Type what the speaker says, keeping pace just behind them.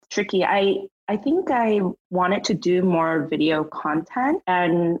tricky. I think I wanted to do more video content,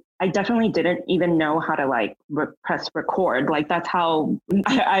 and I definitely didn't even know how to like press record. Like that's how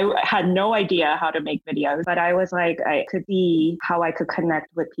I had no idea how to make videos, but I was like, I could see how I could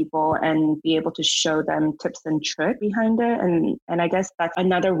connect with people and be able to show them tips and tricks behind it. And I guess that's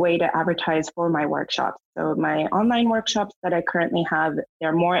another way to advertise for my workshops. So my online workshops that I currently have,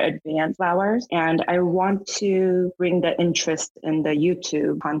 they're more advanced flowers, and I want to bring the interest in the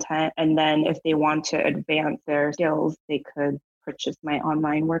YouTube content. And then if they want to advance their skills, they could purchase my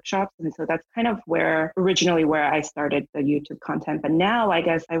online workshops. And so that's kind of originally where I started the YouTube content. But now I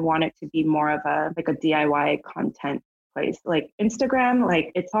guess I want it to be more of a DIY content place. Like Instagram,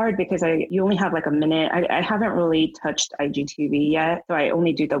 like it's hard because you only have like a minute. I haven't really touched IGTV yet. So I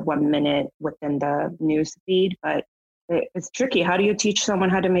only do the 1 minute within the news feed, but it's tricky. How do you teach someone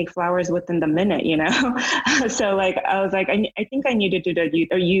how to make flowers within the minute, So like, I was like, I think I need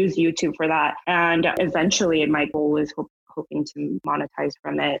to use YouTube for that. And eventually my goal is hoping to monetize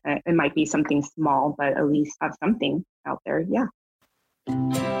from it. It might be something small, but at least have something out there. Yeah.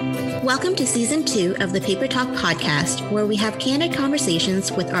 Welcome to Season 2 of the Paper Talk podcast, where we have candid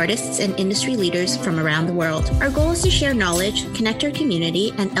conversations with artists and industry leaders from around the world. Our goal is to share knowledge, connect our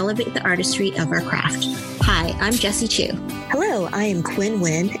community, and elevate the artistry of our craft. Hi, I'm Jessie Chu. Hello, I am Quinn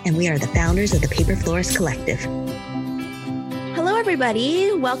Nguyen, and we are the founders of the Paper Florist Collective. Hello,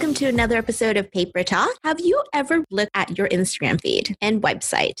 everybody. Welcome to another episode of Paper Talk. Have you ever looked at your Instagram feed and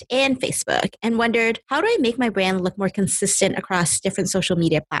website and Facebook and wondered, how do I make my brand look more consistent across different social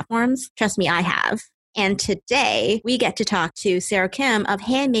media platforms? Trust me, I have. And today we get to talk to Sarah Kim of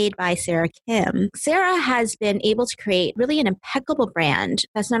Handmade by Sarah Kim. Sarah has been able to create really an impeccable brand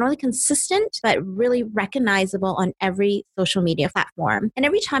that's not only consistent, but really recognizable on every social media platform. And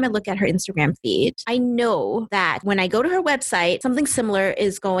every time I look at her Instagram feed, I know that when I go to her website, something similar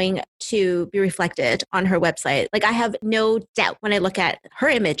is going to be reflected on her website. Like I have no doubt when I look at her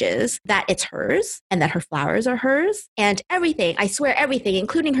images that it's hers and that her flowers are hers and everything. I swear everything,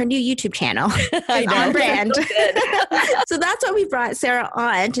 including her new YouTube channel. I know. On brand. So that's why we brought Sarah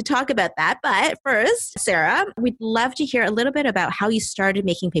on to talk about that. But first, Sarah, we'd love to hear a little bit about how you started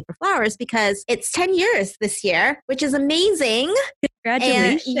making paper flowers, because it's 10 years this year, which is amazing.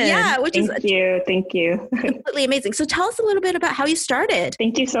 Congratulations. Thank you. Completely amazing. So tell us a little bit about how you started.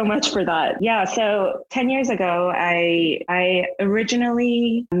 Thank you so much for that. Yeah. So 10 years ago, I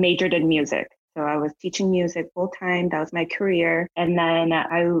originally majored in music. So I was teaching music full time. That was my career. And then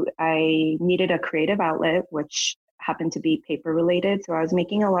I needed a creative outlet, which happened to be paper related. So I was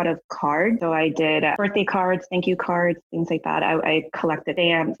making a lot of cards. So I did birthday cards, thank you cards, things like that. I collected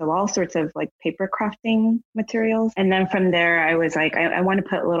stamps, so all sorts of like paper crafting materials. And then from there, I was like, I want to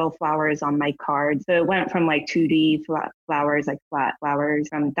put little flowers on my cards. So it went from like 2D flowers, like flat flowers,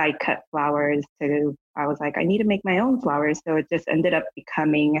 from die cut flowers to I was like, I need to make my own flowers. So it just ended up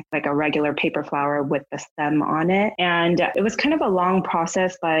becoming like a regular paper flower with the stem on it. And it was kind of a long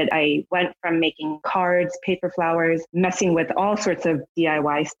process, but I went from making cards, paper flowers, messing with all sorts of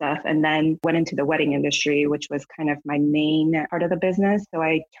DIY stuff, and then went into the wedding industry, which was kind of my main part of the business. So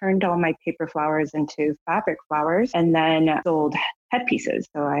I turned all my paper flowers into fabric flowers and then sold headpieces.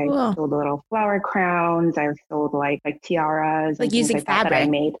 So I sold little flower crowns. I sold like tiaras, like using like fabric. that I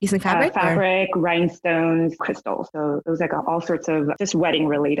made. Using fabric, rhinestones, crystals. So it was like all sorts of just wedding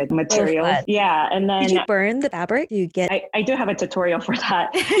related materials. Yeah, and then did you burn the fabric? Do you get? I do have a tutorial for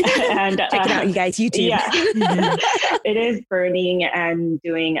that. And check it out, you guys. YouTube. Yeah, it is burning and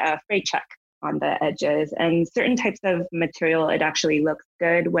doing a fray check on the edges, and certain types of material, it actually looks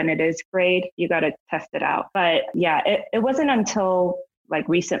good when it is frayed. You got to test it out. But yeah, it wasn't until like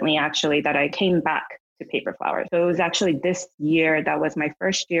recently actually that I came back to paper flowers. So it was actually this year that was my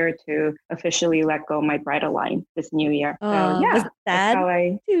first year to officially let go my bridal line this new year. So yeah, was it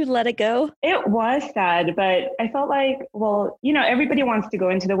sad to let it go? It was sad, but I felt like, well, everybody wants to go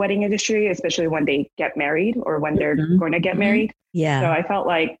into the wedding industry, especially when they get married or when they're going to get married. Yeah. So I felt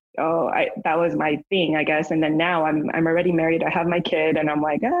like, that was my thing, I guess. And then now I'm already married. I have my kid, and I'm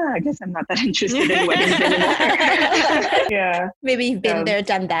like, I guess I'm not that interested in weddings anymore. Yeah. Maybe you've been there,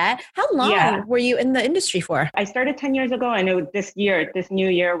 done that. How long were you in the industry for? I started 10 years ago, and this new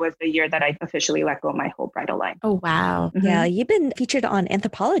year was the year that I officially let go my whole bridal line. Oh, wow. Mm-hmm. Yeah. You've been featured on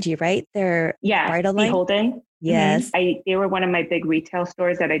Anthropologie, right? Their bridal line. Beholden. Yes. They were one of my big retail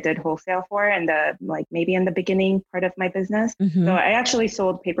stores that I did wholesale for, and maybe in the beginning part of my business. Mm-hmm. So I actually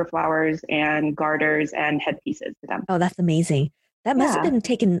sold paper flowers and garters and headpieces to them. Oh, that's amazing. That must have been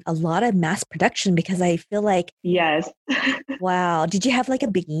taking a lot of mass production because I feel like, yes. wow. Did you have like a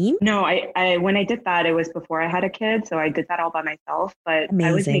big team? No, I when I did that, it was before I had a kid. So I did that all by myself, but Amazing.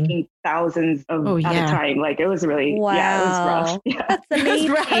 I was making thousands at a time. Like it was really, wow. It was rough. Yeah. That's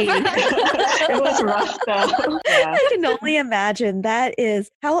amazing. It was rough though. Yeah. I can only imagine. That is,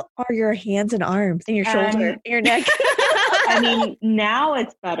 how are your hands and arms and your shoulder and your neck? I mean, now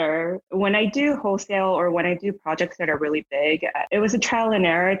it's better. When I do wholesale or when I do projects that are really big, it was a trial and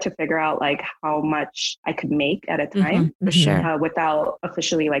error to figure out like how much I could make at a time for sure, without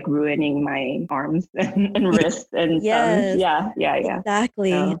officially like ruining my arms and wrists and yes. thumbs. Yeah.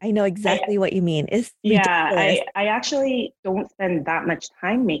 Exactly. So, I know exactly what you mean. It's ridiculous. I actually don't spend that much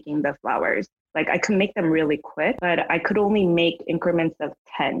time making the flowers. Like I could make them really quick, but I could only make increments of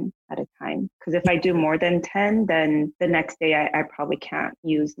 10 at a time. Because if I do more than 10, then the next day I probably can't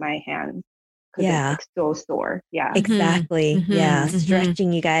use my hands. It's like so sore. Yeah. Exactly.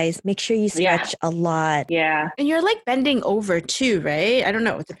 Stretching, you guys. Make sure you stretch a lot. Yeah. And you're like bending over too, right? I don't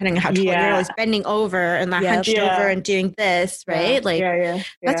know, depending on how tall you're always bending over and like hunched over and doing this, right?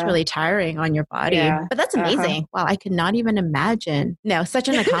 That's really tiring on your body. Yeah. But that's amazing. Wow, I could not even imagine. No, such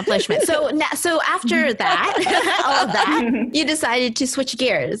an accomplishment. So after that, all of that, you decided to switch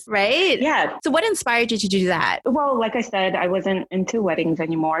gears, right? Yeah. So what inspired you to do that? Well, like I said, I wasn't into weddings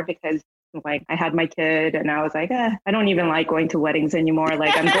anymore because like I had my kid and I was like, I don't even like going to weddings anymore.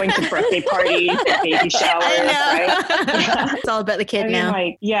 Like I'm going to birthday parties, baby showers, right? It's all about the kid now.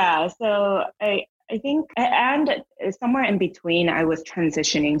 So I think, and somewhere in between, I was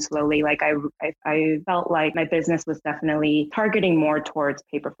transitioning slowly. Like I felt like my business was definitely targeting more towards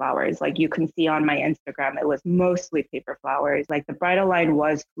paper flowers. Like you can see on my Instagram, it was mostly paper flowers. Like the bridal line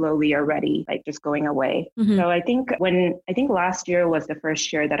was slowly already like just going away. So I think last year was the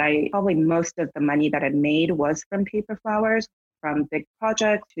first year that probably most of the money that I made was from paper flowers. From big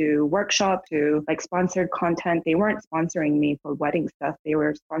projects to workshop to like sponsored content. They weren't sponsoring me for wedding stuff. They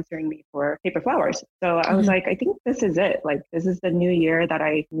were sponsoring me for paper flowers. So I was like, I think this is it. Like, this is the new year that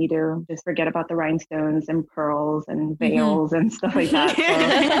I need to just forget about the rhinestones and pearls and veils and stuff like that.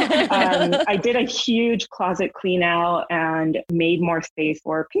 So I did a huge closet clean out and made more space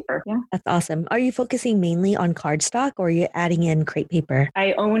for paper. Yeah. That's awesome. Are you focusing mainly on cardstock or are you adding in crepe paper?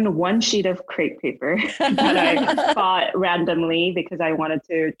 I own one sheet of crepe paper that I bought randomly because I wanted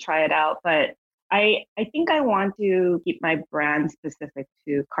to try it out. But I think I want to keep my brand specific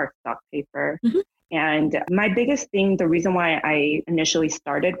to cardstock paper. And my biggest thing, the reason why I initially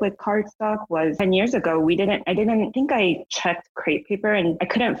started with cardstock was 10 years ago, I didn't think I checked crepe paper and I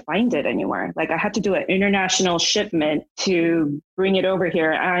couldn't find it anywhere. Like I had to do an international shipment to bring it over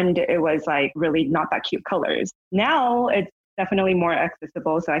here. And it was like really not that cute colors. Now it's definitely more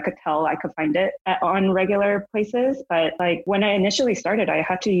accessible. So I could find it on regular places. But like when I initially started, I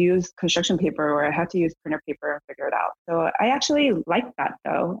had to use construction paper or I had to use printer paper and figure it out. So I actually like that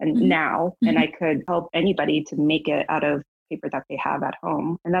though. And now, and I could help anybody to make it out of paper that they have at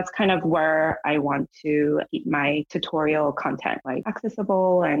home. And that's kind of where I want to keep my tutorial content like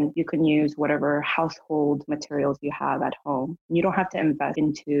accessible, and you can use whatever household materials you have at home. You don't have to invest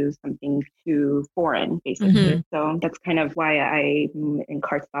into something too foreign, basically. So that's kind of why I'm in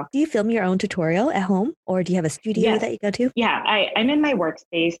cardstock. Do you film your own tutorial at home or do you have a studio that you go to? Yeah, I'm in my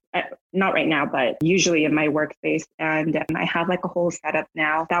workspace. Not right now, but usually in my workspace. And I have like a whole setup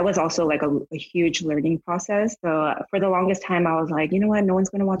now. That was also like a huge learning process. So for the longest time, I was like, you know what? No one's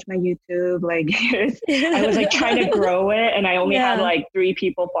going to watch my YouTube. Like I was like trying to grow it. And I only had like 3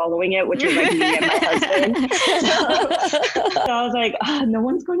 people following it, which is like me and my husband. So I was like, no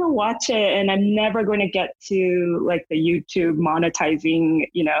one's going to watch it. And I'm never going to get to like the YouTube monetizing,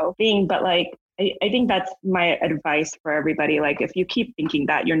 thing. But like, I think that's my advice for everybody. Like, if you keep thinking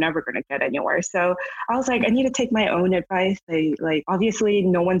that, you're never going to get anywhere. So I was like, I need to take my own advice. Obviously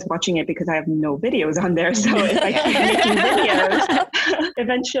no one's watching it because I have no videos on there. So if I keep making videos,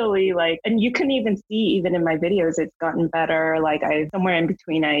 eventually and you can even see, even in my videos, it's gotten better. Like somewhere in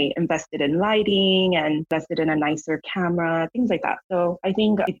between, I invested in lighting and invested in a nicer camera, things like that. So I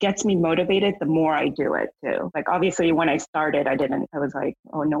think it gets me motivated the more I do it too. Like, obviously when I started, I was like,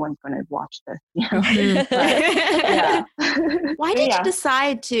 oh, no one's going to watch this. Why did you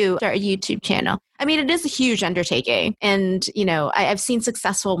decide to start a YouTube channel? I mean, it is a huge undertaking. And, I've seen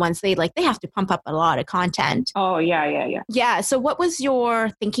successful ones. They have to pump up a lot of content. Oh, yeah. Yeah. So what was your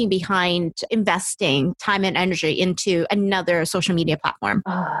thinking behind investing time and energy into another social media platform?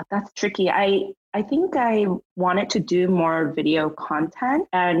 That's tricky. I think I wanted to do more video content,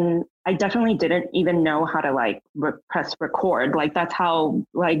 and I definitely didn't even know how to like press record. Like that's how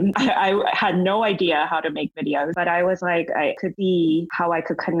like I had no idea how to make videos, but I was like, I could see how I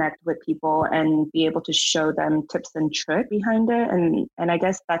could connect with people and be able to show them tips and tricks behind it. And I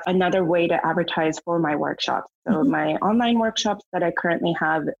guess that's another way to advertise for my workshops. So my online workshops that I currently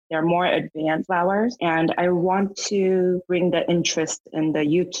have, they're more advanced flowers, and I want to bring the interest in the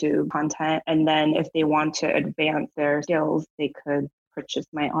YouTube content. And then if they want to advance their skills, they could purchase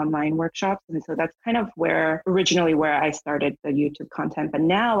my online workshops. And so that's kind of originally where I started the YouTube content. But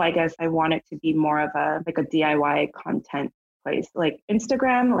now I guess I want it to be more of a DIY content place. Like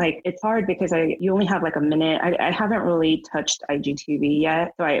Instagram, like it's hard because you only have like a minute. I haven't really touched IGTV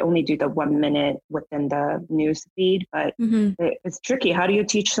yet. So I only do the 1 minute within the news feed, but it's tricky. How do you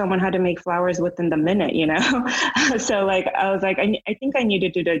teach someone how to make flowers within the minute, you know? So like, I was like, I think I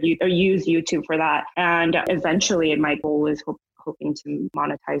need to use YouTube for that. And eventually my goal is hoping to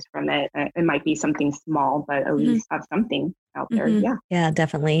monetize from it. It might be something small, but at least have something out there. Yeah,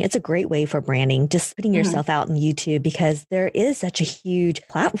 definitely. It's a great way for branding, just putting yourself out on YouTube, because there is such a huge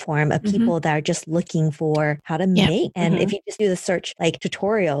platform of people that are just looking for how to make. And if you just do the search, like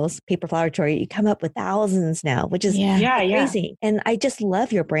tutorials, paper flower tutorial, you come up with thousands now, which is crazy. And I just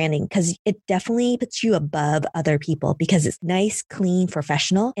love your branding because it definitely puts you above other people because it's nice, clean,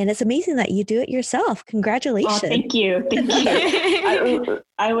 professional. And it's amazing that you do it yourself. Congratulations. Oh, thank you. Thank you.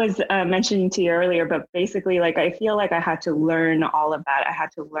 I was mentioning to you earlier, but basically, like, I feel like I had to learn all of that. I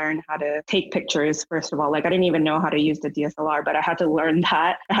had to learn how to take pictures, first of all. Like, I didn't even know how to use the DSLR, but I had to learn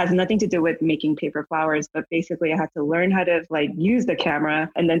that. It has nothing to do with making paper flowers, but basically I had to learn how to like use the camera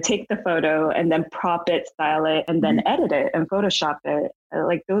and then take the photo and then prop it, style it, and then edit it and Photoshop it.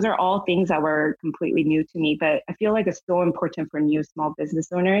 Like, those are all things that were completely new to me, but I feel like it's so important for new small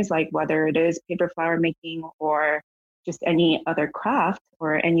business owners, like whether it is paper flower making or just any other craft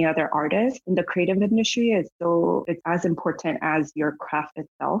or any other artist in the creative industry. It's as important as your craft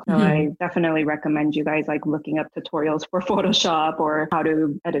itself. So I definitely recommend you guys like looking up tutorials for Photoshop or how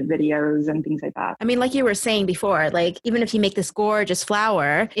to edit videos and things like that. I mean, like you were saying before, like even if you make this gorgeous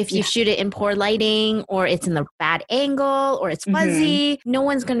flower, if you shoot it in poor lighting or it's in the bad angle or it's fuzzy, no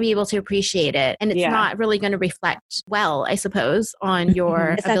one's going to be able to appreciate it. And it's not really going to reflect well, I suppose, on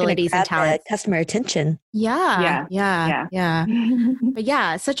your abilities and talents. Customer attention. Yeah. But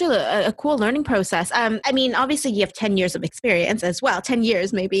yeah, such a cool learning process. I mean, obviously you have 10 years of experience as well, 10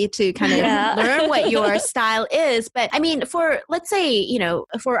 years maybe to kind of learn what your style is. But I mean, let's say,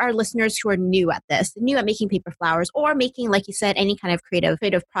 for our listeners who are new at making paper flowers or making, like you said, any kind of creative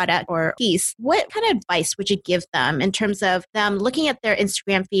product or piece, what kind of advice would you give them in terms of them looking at their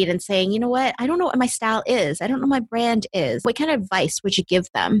Instagram feed and saying, you know what, I don't know what my style is. I don't know what my brand is. What kind of advice would you give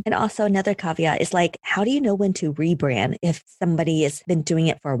them? And also another caveat is like, how do you know when to rebrand if somebody has been doing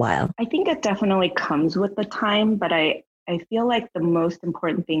it for a while? I think it definitely comes with the time, but I feel like the most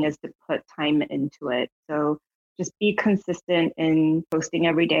important thing is to put time into it. So just be consistent in posting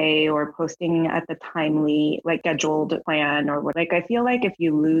every day or posting at the timely, like scheduled plan or what. Like, I feel like if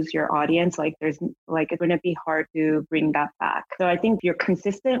you lose your audience, like it's going to be hard to bring that back. So I think if you're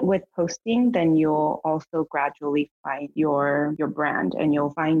consistent with posting, then you'll also gradually find your brand and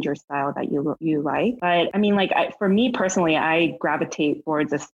you'll find your style that you like. But I mean, like for me personally, I gravitate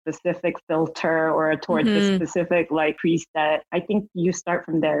towards a specific filter or towards a specific like preset. I think you start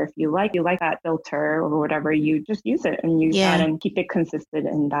from there. If you like that filter or whatever, you just use it and use that and keep it consistent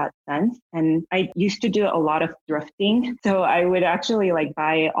in that sense. And I used to do a lot of thrifting. So I would actually like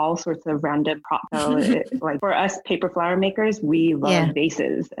buy all sorts of random props. So like for us paper flower makers, we love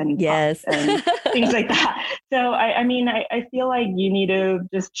vases and pots and things like that. So I mean, I feel like you need to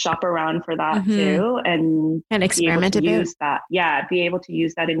just shop around for that too and experiment a bit. Use that. Yeah, be able to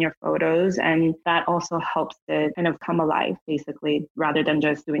use that in your photos. And that also helps to kind of come alive basically, rather than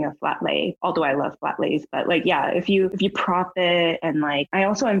just doing a flat lay. Although I love flat lays, but like, if you prop it, and like I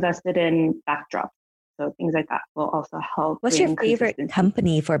also invested in backdrops. So things like that will also help. What's your favorite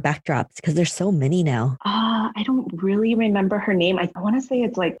company for backdrops? Because there's so many now. I don't really remember her name. I want to say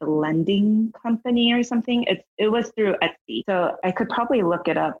it's like the Lending Company or something. It was through Etsy. So I could probably look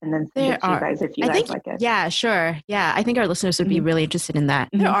it up and then send it to you guys if you guys like it. Yeah, sure. Yeah, I think our listeners would be really interested in that.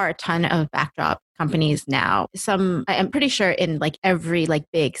 There are a ton of backdrop companies now. Some, I'm pretty sure in like every like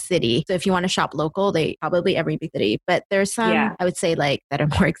big city. So if you want to shop local, probably every big city, but there's some, I would say like that are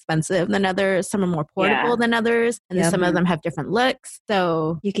more expensive than others. Some are more portable than others. And then some of them have different looks.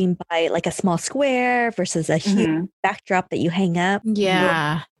 So you can buy like a small square versus a huge backdrop that you hang up.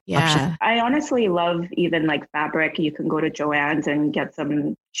 Yeah. I honestly love even like fabric. You can go to Joann's and get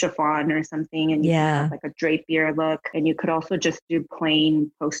some chiffon or something, and you can have like a drapier look. And you could also just do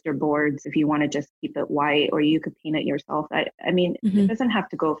plain poster boards if you want to just keep it white, or you could paint it yourself. I mean, it doesn't have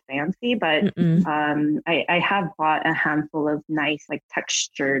to go fancy, but I have bought a handful of nice like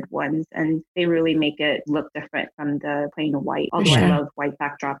textured ones, and they really make it look different from the plain white. Although I love white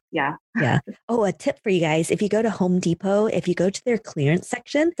backdrops. Yeah. Yeah. Oh, a tip for you guys. If you go to Home Depot, if you go to their clearance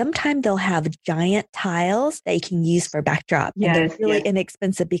section, sometimes they'll have giant tiles that you can use for backdrop. And they're really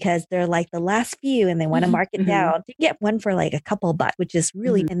inexpensive because they're like the last few and they want to mark it down. You get one for like a couple bucks, which is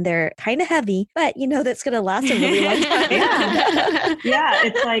really, and they're kind of heavy, but you know, that's going to last a really long time. Yeah.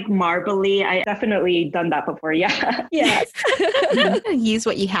 It's like marbly. I definitely done that before. Yeah. Yes. Use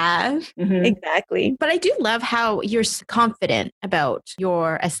what you have. Exactly. But I do love how you're confident about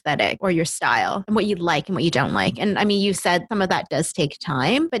your aesthetic or your style and what you like and what you don't like. And I mean, you said some of that does take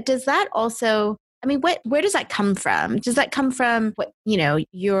time, but does that also, I mean, where does that come from? Does that come from what, you know,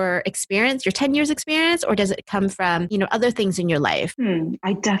 your experience, your 10 years experience, or does it come from, you know, other things in your life?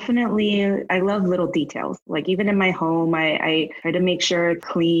 I love little details. Like even in my home, I try to make sure it's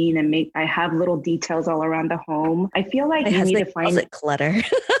clean and I have little details all around the home. I feel like you need to find clutter.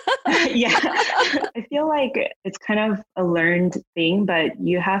 Yeah. I feel like it's kind of a learned thing, but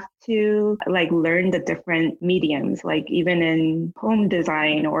you have to like learn the different mediums, like even in home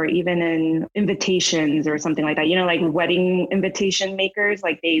design or even in invitations or something like that, you know, like wedding invitation makers,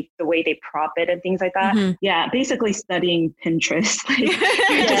 like the way they prop it and things like that. Yeah. Basically studying Pinterest.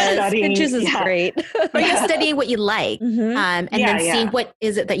 Pinterest is great. Or you're studying what you like and then seeing what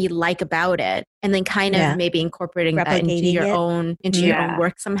is it that you like about it. And then kind of maybe incorporating that into your own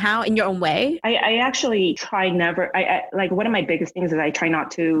work somehow in your own way. I actually try I like one of my biggest things is I try not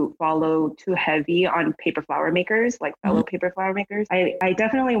to follow too heavy on paper flower makers, like fellow paper flower makers. I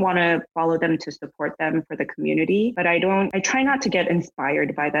definitely want to follow them to support them for the community, but I try not to get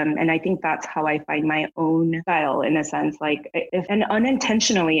inspired by them. And I think that's how I find my own style in a sense. Like and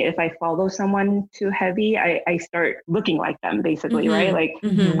unintentionally, if I follow someone too heavy, I start looking like them basically, right? Like,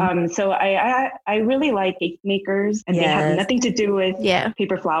 so I really like cake makers, and they have nothing to do with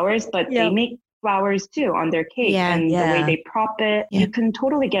paper flowers, but they make flowers too on their cake and the way they prop it, you can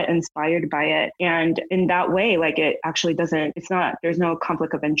totally get inspired by it. And in that way, like it actually there's no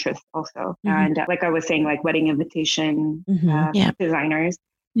conflict of interest also. And like I was saying, like wedding invitation designers,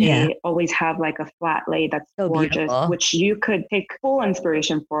 they always have like a flat lay that's so gorgeous, beautiful, which you could take full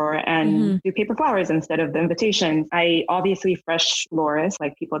inspiration for and do paper flowers instead of the invitations. Obviously fresh florists,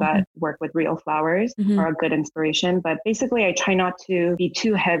 like people that work with real flowers are a good inspiration. But basically I try not to be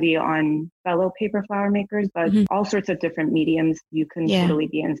too heavy on fellow paper flower makers, but all sorts of different mediums you can totally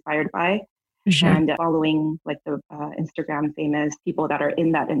be inspired by. And following like the Instagram famous people that are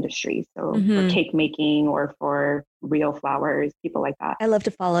in that industry. So for cake making or for real flowers, people like that. I love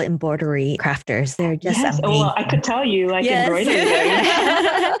to follow embroidery crafters. They're just amazing. Oh, well, I could tell you like embroidery.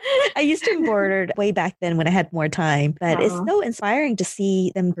 I used to embroider way back then when I had more time, but it's so inspiring to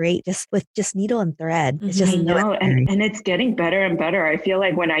see them great just with just needle and thread. It's just and it's getting better and better. I feel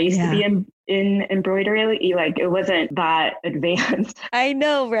like when I used to be in embroidery, like it wasn't that advanced. I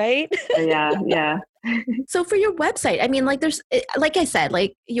know, right? Yeah. So for your website, I mean, like there's, like I said,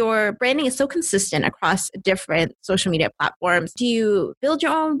 like your branding is so consistent across different social media platforms. Do you build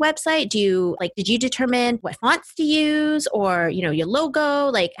your own website? Did you determine what fonts to use or, you know, your logo?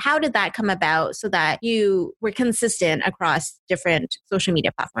 Like how did that come about so that you were consistent across different social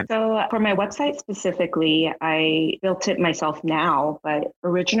media platforms? So for my website specifically, I built it myself now, but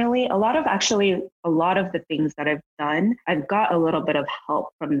originally a lot of the things that I've done, I've got a little bit of help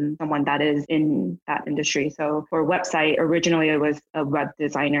from someone that is in that industry. So for website, originally it was a web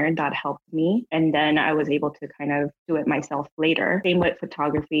designer that helped me. And then I was able to kind of do it myself later. Same with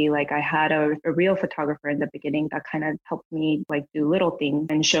photography. Like I had a real photographer in the beginning that kind of helped me like do little things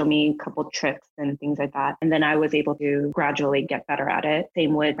and show me a couple tricks and things like that. And then I was able to gradually get better at it.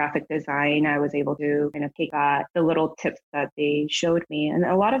 Same with graphic design. I was able to kind of take the little tips that they showed me. And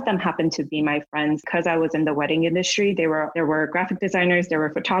a lot of them happened to be my friends because I was in the wedding industry. There were graphic designers, there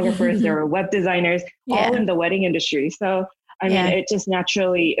were photographers, there were web designers, all in the wedding industry. So I mean, it just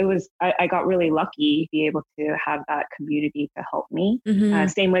naturally, I got really lucky to be able to have that community to help me.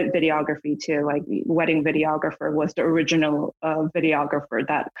 Same with videography too, like wedding videographer was the original videographer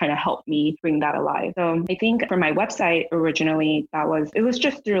that kind of helped me bring that alive. So I think for my website originally, it was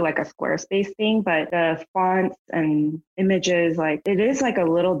just through like a Squarespace thing, but the fonts and images, like it is like a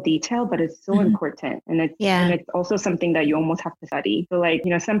little detail, but it's so important. And it's also something that you almost have to study. So like, you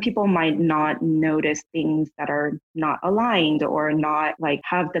know, some people might not notice things that are not aligned aligned or not like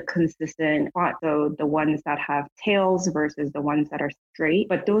have the consistent font. So the ones that have tails versus the ones that are straight.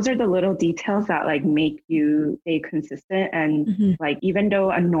 But those are the little details that like make you stay consistent. And like, even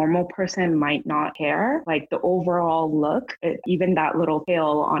though a normal person might not care, like the overall look, even that little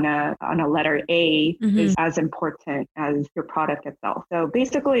tail on a letter A is as important as your product itself. So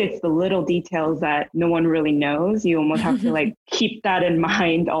basically it's the little details that no one really knows. You almost have to like keep that in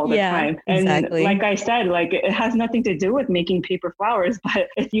mind all the time. And like I said, like it has nothing to do with making paper flowers, but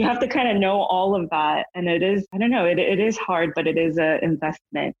you have to kind of know all of that. And it is, I don't know, it is hard, but it is an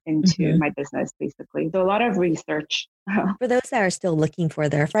investment into my business, basically. So a lot of research. For those that are still looking for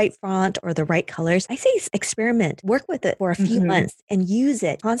the right font or the right colors, I say experiment, work with it for a few months and use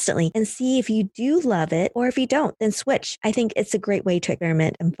it constantly and see if you do love it, or if you don't, then switch. I think it's a great way to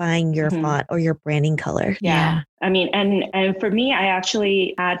experiment and find your font or your branding color. Yeah. I mean, and for me, I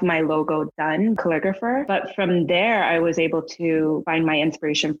actually had my logo done, calligrapher, but from there, I was able to find my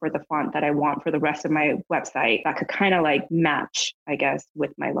inspiration for the font that I want for the rest of my website that could kind of like match, I guess,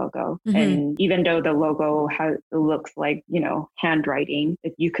 with my logo. And even though the logo looks like, you know, handwriting,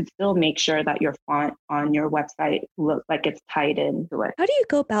 you could still make sure that your font on your website looks like it's tied into it. How do you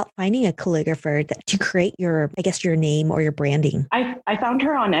go about finding a calligrapher to create your, I guess, your name or your branding? I found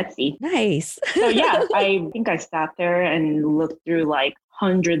her on Etsy. Nice. So yeah, I think I sat there and looked through like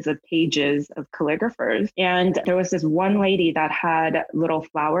hundreds of pages of calligraphers. And there was this one lady that had little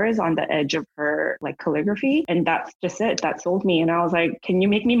flowers on the edge of her like calligraphy. And that's just it. That sold me. And I was like, can you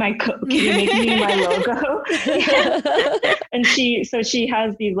make me my logo? And she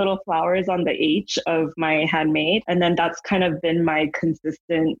has these little flowers on the H of my handmade. And then that's kind of been my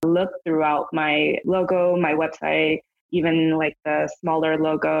consistent look throughout my logo, my website, even like the smaller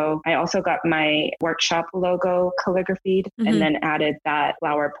logo. I also got my workshop logo calligraphied and then added that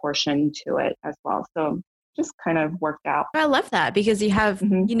flower portion to it as well. So just kind of worked out. I love that because you have,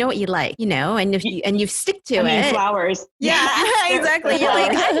 you know what you like, you know, and if you stick to it. Flowers. Yeah, exactly. You're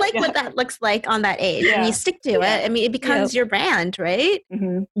like, I like what that looks like on that age. And you stick to it. I mean, it becomes your brand, right?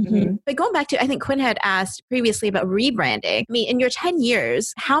 But going back to, I think Quinn had asked previously about rebranding. I mean, in your 10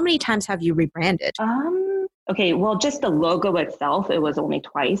 years, how many times have you rebranded? Okay, well, just the logo itself, it was only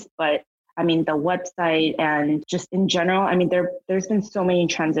twice, but I mean, the website and just in general, I mean, there's been so many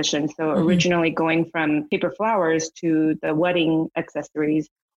transitions. So originally going from paper flowers to the wedding accessories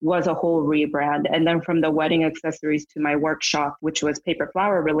was a whole rebrand. And then from the wedding accessories to my workshop, which was paper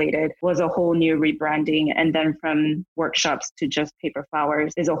flower related, was a whole new rebranding. And then from workshops to just paper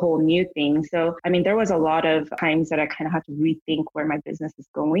flowers is a whole new thing. So, I mean, there was a lot of times that I kind of had to rethink where my business is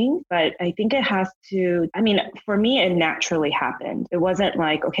going. But I think it has to, I mean, for me, it naturally happened. It wasn't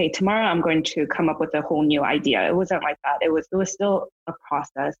like, okay, tomorrow I'm going to come up with a whole new idea. It wasn't like that. It was still a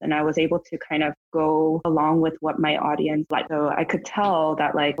process. And I was able to kind of go along with what my audience liked. So I could tell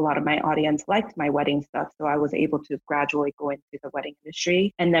that like a lot of my audience liked my wedding stuff. So I was able to gradually go into the wedding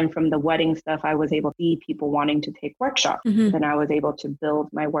industry. And then from the wedding stuff, I was able to see people wanting to take workshops. Then I was able to build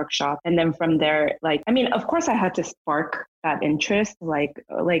my workshop. And then from there, like, I mean, of course I had to spark that interest, like,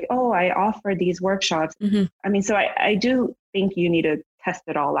 oh, I offer these workshops. I mean, so I do think you need to test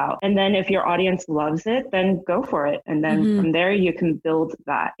it all out. And then if your audience loves it, then go for it. And then from there, you can build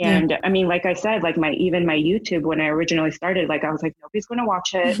that. And I mean, like I said, like even my YouTube, when I originally started, like I was like, nobody's going to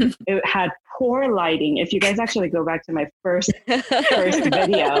watch it. It had poor lighting. If you guys actually go back to my first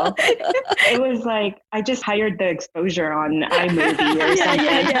video, it was like, I just hired the exposure on iMovie or something.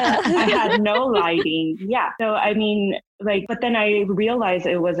 I had no lighting. So, I mean, like, but then I realized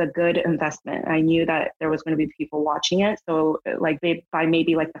it was a good investment. I knew that there was going to be people watching it. So like by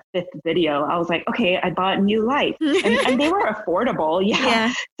maybe like the fifth video, I was like, okay, I bought new lights and they were affordable.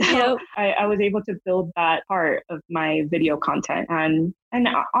 So I was able to build that part of my video content. And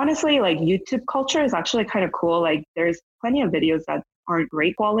honestly, like YouTube culture is actually kind of cool. Like there's plenty of videos that aren't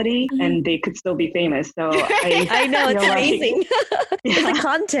great quality and they could still be famous. So I know, it's amazing. It's the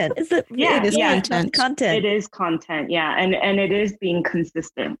content. It is content. It is content. Yeah. And it is being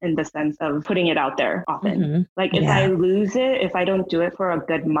consistent in the sense of putting it out there often. Like if I lose it, if I don't do it for a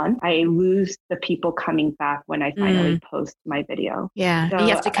good month, I lose the people coming back when I finally post my video. So you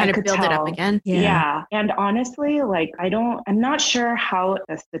have to kind of build it up again. And honestly, like I'm not sure how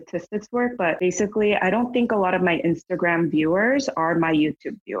the statistics work, but basically I don't think a lot of my Instagram viewers are my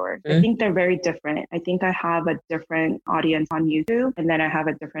YouTube viewers. I think they're very different. I think I have a different audience on YouTube and then I have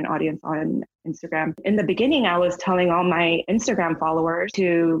a different audience on Instagram. In the beginning, I was telling all my Instagram followers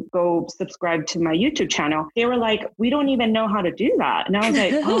to go subscribe to my YouTube channel. They were like, we don't even know how to do that. And I was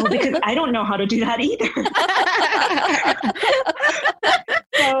like, because I don't know how to do that either.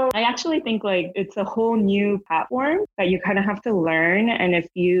 So I actually think like it's a whole new platform that you kind of have to learn. And if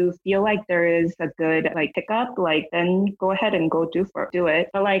you feel like there is a good like pickup, like then go ahead and go do it.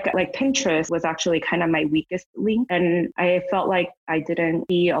 But like Pinterest was actually kind of my weakest link. And I felt like I didn't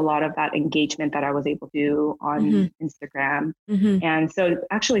see a lot of that engagement that I was able to do on Instagram. And so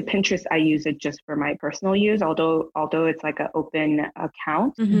actually Pinterest, I use it just for my personal use, although it's like an open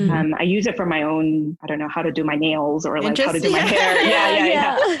account. I use it for my own, I don't know, how to do my nails or like how to do my hair.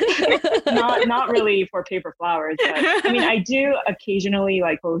 Yeah. Not really for paper flowers, but I mean, I do occasionally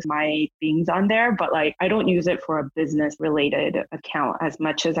like post my things on there, but like I don't use it for a business related account as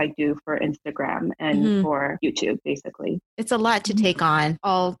much as I do for Instagram and for YouTube, basically. It's a lot to take on,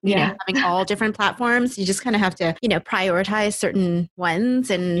 all, you know, having all different platforms. You just kind of have to, you know, prioritize certain ones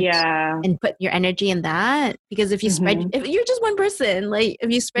and put your energy in that. Because if you spread, if you're just one person, like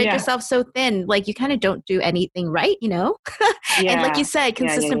if you spread yourself so thin, like you kind of don't do anything right, you know? And like you said,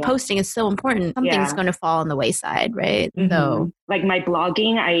 consistent posting is so important. Something's going to fall on the wayside, right? So like my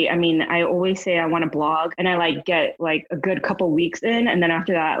blogging, I mean, I always say I want to blog and I like get like a good couple weeks in. And then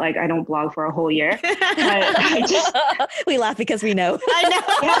after that, like I don't blog for a whole year. But I just, we laugh because we know.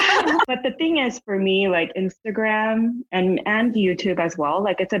 I know. But the thing is for me, like Instagram and YouTube as well,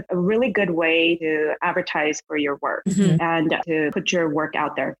 like it's a really good way to advertise for your work and to put your work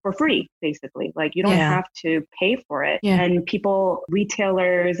out there for free, basically. Like you don't have to pay for it. And people,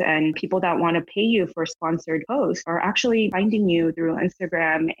 retailers and people that want to pay you for sponsored posts are actually finding you through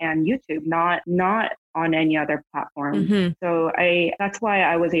Instagram and YouTube, not on any other platform. So that's why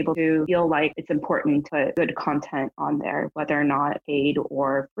I was able to feel like it's important to put good content on there, whether or not paid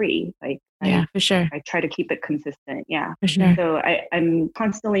or free. Like for sure. I try to keep it consistent. Yeah. For sure. So I'm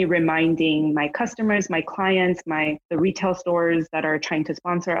constantly reminding my customers, my clients, the retail stores that are trying to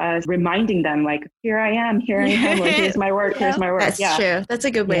sponsor us, reminding them like, here I am, like, here's my work, here's my work. That's true. That's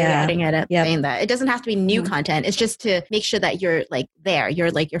a good way of adding it up, saying that. It doesn't have to be new content. It's just to make sure that you're like there,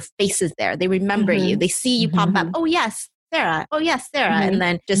 you're like, your face is there. They remember you. They see you pop up. Oh, yes, Sarah. Oh, yes, Sarah. And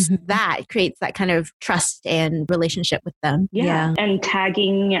then just that creates that kind of trust and relationship with them. Yeah. And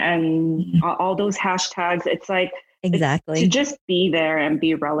tagging and all those hashtags. It's like, exactly, to just be there and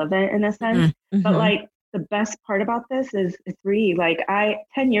be relevant in a sense. But like the best part about this is it's free. Like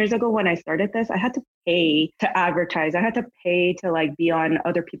 10 years ago when I started this, I had to pay to advertise. I had to pay to like be on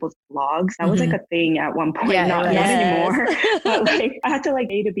other people's blogs. That was like a thing at one point, not anymore. But like I had to like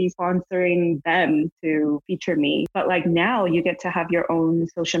pay to be sponsoring them to feature me. But like now you get to have your own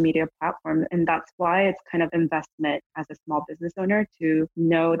social media platform. And that's why it's kind of investment as a small business owner to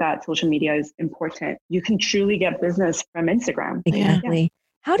know that social media is important. You can truly get business from Instagram. Exactly.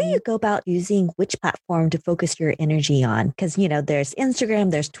 How do you go about using which platform to focus your energy on? Because, you know, there's Instagram,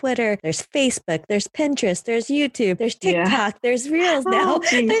 there's Twitter, there's Facebook, there's Pinterest, there's YouTube, there's TikTok, there's Reels now.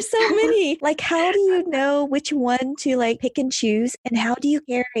 There's so many. Like, how do you know which one to like pick and choose? And how do you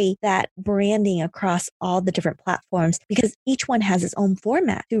carry that branding across all the different platforms? Because each one has its own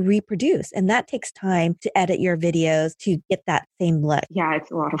format to reproduce. And that takes time to edit your videos to get that same look. Yeah, it's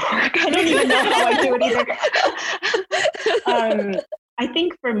a lot of work. I don't even know how I do it either. I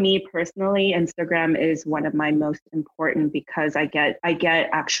think for me personally, Instagram is one of my most important because I get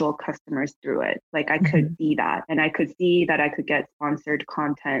actual customers through it. Like I could see that, and I could see that I could get sponsored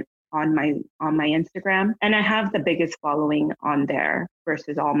content on my Instagram, and I have the biggest following on there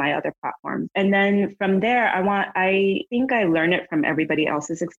versus all my other platforms. And then from there, I think I learn it from everybody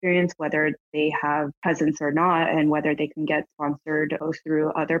else's experience, whether they have presence or not, and whether they can get sponsored posts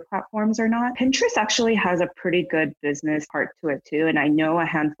through other platforms or not. Pinterest actually has a pretty good business part to it too. And I know a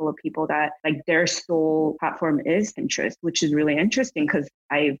handful of people that like their sole platform is Pinterest, which is really interesting because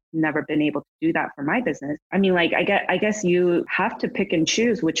I've never been able to do that for my business. I mean, like, I guess you have to pick and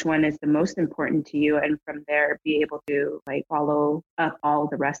choose which one is the most important to you. And from there, be able to like follow up all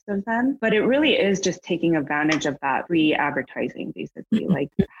the rest of them. But it really is just taking advantage of that free advertising, basically. Like,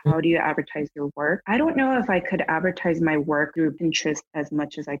 how do you advertise your work? I don't know if I could advertise my work through Pinterest as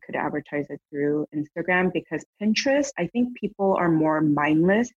much as I could advertise it through Instagram, because Pinterest, I think people are more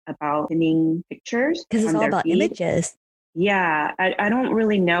mindless about pinning pictures. Because it's all about images. Yeah, I don't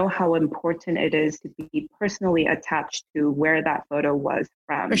really know how important it is to be personally attached to where that photo was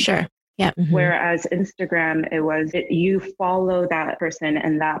from. For sure. Yeah. Whereas Instagram, you follow that person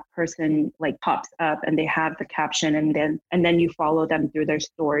and that person like pops up and they have the caption and then you follow them through their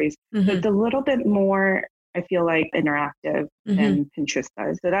stories. So it's a little bit more, I feel like, interactive than Pinterest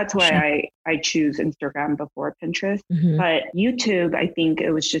does. So that's why I choose Instagram before Pinterest. But YouTube, I think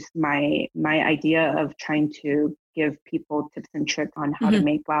it was just my idea of trying to give people tips and tricks on how to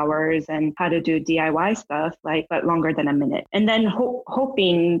make flowers and how to do DIY stuff, like, but longer than a minute. And then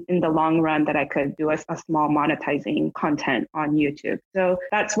hoping in the long run that I could do a small monetizing content on YouTube. So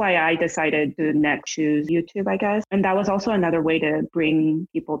that's why I decided to next choose YouTube, I guess. And that was also another way to bring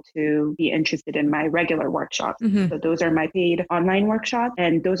people to be interested in my regular workshops. So those are my paid online workshops,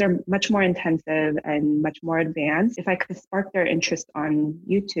 and those are much more intensive and much more advanced. If I could spark their interest on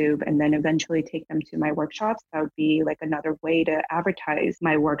YouTube and then eventually take them to my workshops, that would be like another way to advertise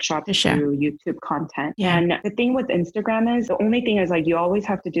my workshops through YouTube content. Yeah. And the thing with Instagram is, the only thing is like, you always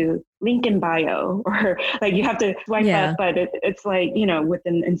have to do link in bio, or like you have to swipe up, but it's like, you know,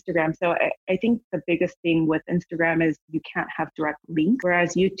 within Instagram. So I think the biggest thing with Instagram is you can't have direct link,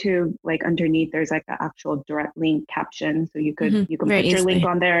 whereas YouTube, like underneath, there's like an actual direct link caption. So you can put your link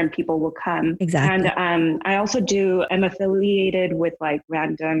on there and people will come. Exactly. And I also I'm affiliated with like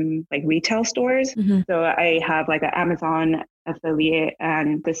random like retail stores. So I have like an Amazon affiliate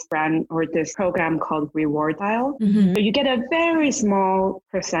and this brand or this program called Reward Dial. So you get a very small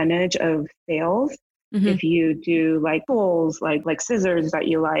percentage of sales if you do like tools, like scissors that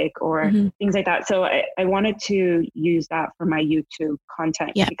you like, or things like that. So I wanted to use that for my YouTube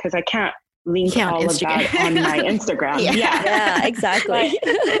content because I can't link all of that on my Instagram. Yeah, exactly.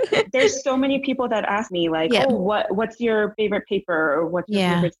 There's so many people that ask me like, oh, what's your favorite paper, or what's your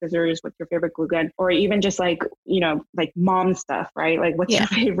favorite scissors, what's your favorite glue gun, or even just like, you know, like mom stuff, right? Like what's your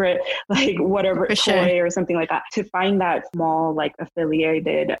favorite, like whatever toy or something like that. To find that small like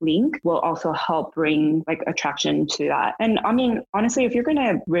affiliated link will also help bring like attraction to that. And I mean, honestly, if you're going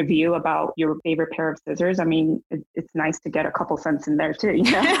to review about your favorite pair of scissors, I mean, it's nice to get a couple cents in there too,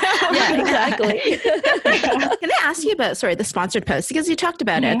 you know? Exactly. Can I ask you about, the sponsored posts? Because you talked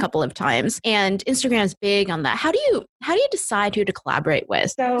about it a couple of times, and Instagram's big on that. How do you decide who to collaborate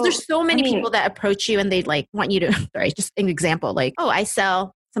with? So there's so many people that approach you and they like want you to, just an example, like, oh, I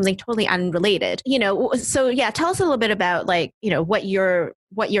sell something totally unrelated, you know? So tell us a little bit about like, you know, what you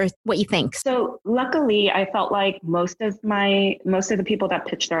think. So luckily I felt like most of the people that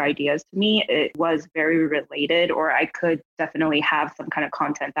pitched their ideas to me, it was very related, or I could definitely have some kind of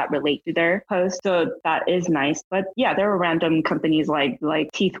content that relate to their post. So that is nice. But yeah, there were random companies like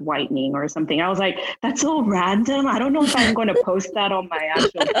teeth whitening or something. I was like, that's so random. I don't know if I'm going to post that on my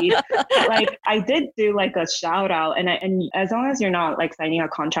actual feed. But like I did do like a shout out, and as long as you're not like signing a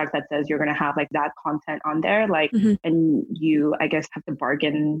contract that says you're going to have like that content on there, like, and you, I guess, have to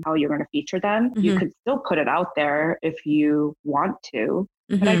bargain how you're going to feature them, you could still put it out there if you want to.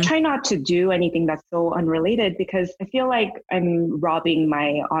 But I try not to do anything that's so unrelated, because I feel like I'm robbing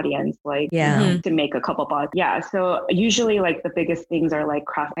my audience, like to make a couple bucks. Yeah. So usually like the biggest things are like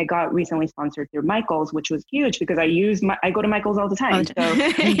craft. I got recently sponsored through Michaels, which was huge because I go to Michaels all the time. So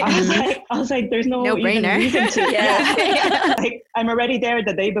I was like, there's no brainer reason to. Like I'm already there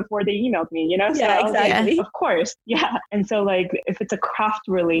the day before they emailed me, you know? So exactly. Like, of course. Yeah. And so like, if it's a craft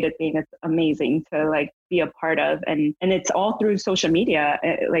related thing, it's amazing to like be a part of, and it's all through social media.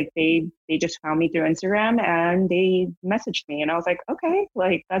 Like they just found me through Instagram and they messaged me, and I was like, okay,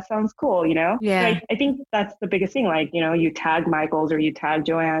 like that sounds cool, you know? Yeah. So I think that's the biggest thing. Like, you know, you tag Michaels or you tag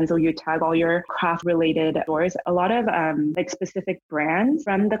Joann's or you tag all your craft related stores. A lot of like specific brands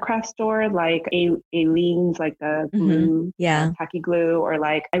from the craft store, like Aleene's, like the glue, tacky glue, or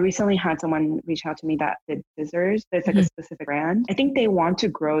like I recently had someone reach out to me that did scissors. There's like a specific brand. I think they want to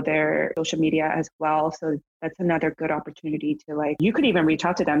grow their social media as well. So that's another good opportunity to like, you could even reach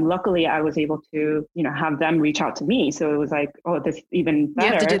out to them. Luckily, I was able to, you know, have them reach out to me. So it was like, oh, this is even better.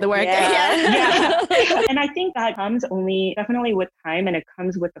 You have to do the work. Yeah. And I think that comes definitely with time. And it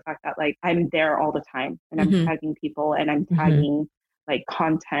comes with the fact that like, I'm there all the time and I'm tagging people and I'm tagging like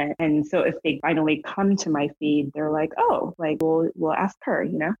content. And so if they finally come to my feed, they're like, oh, like we'll ask her,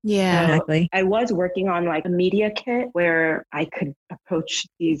 you know? Yeah, so exactly. I was working on like a media kit where I could approach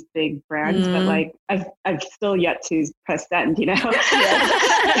these big brands, but like I've still yet to press send, you know?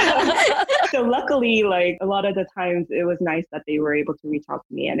 So luckily, like a lot of the times it was nice that they were able to reach out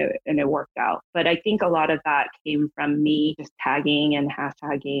to me and it worked out. But I think a lot of that came from me just tagging and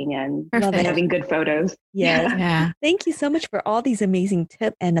hashtagging and having good photos. Yes. Yeah. Thank you so much for all these amazing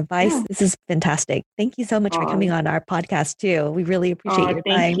tips and advice. Yeah. This is fantastic. Thank you so much for coming on our podcast too. We really appreciate your time.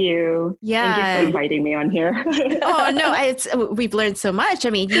 Thank you. Yeah. Thank you for inviting me on here. Oh no, we've learned so much. I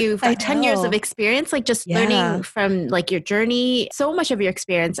mean, you've got 10 years of experience, like just learning from like your journey. So much of your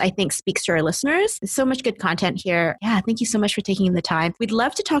experience, I think, speaks to our listeners. So much good content here. Yeah. Thank you so much for taking the time. We'd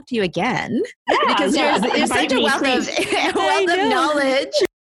love to talk to you again because you're such a wealth of knowledge.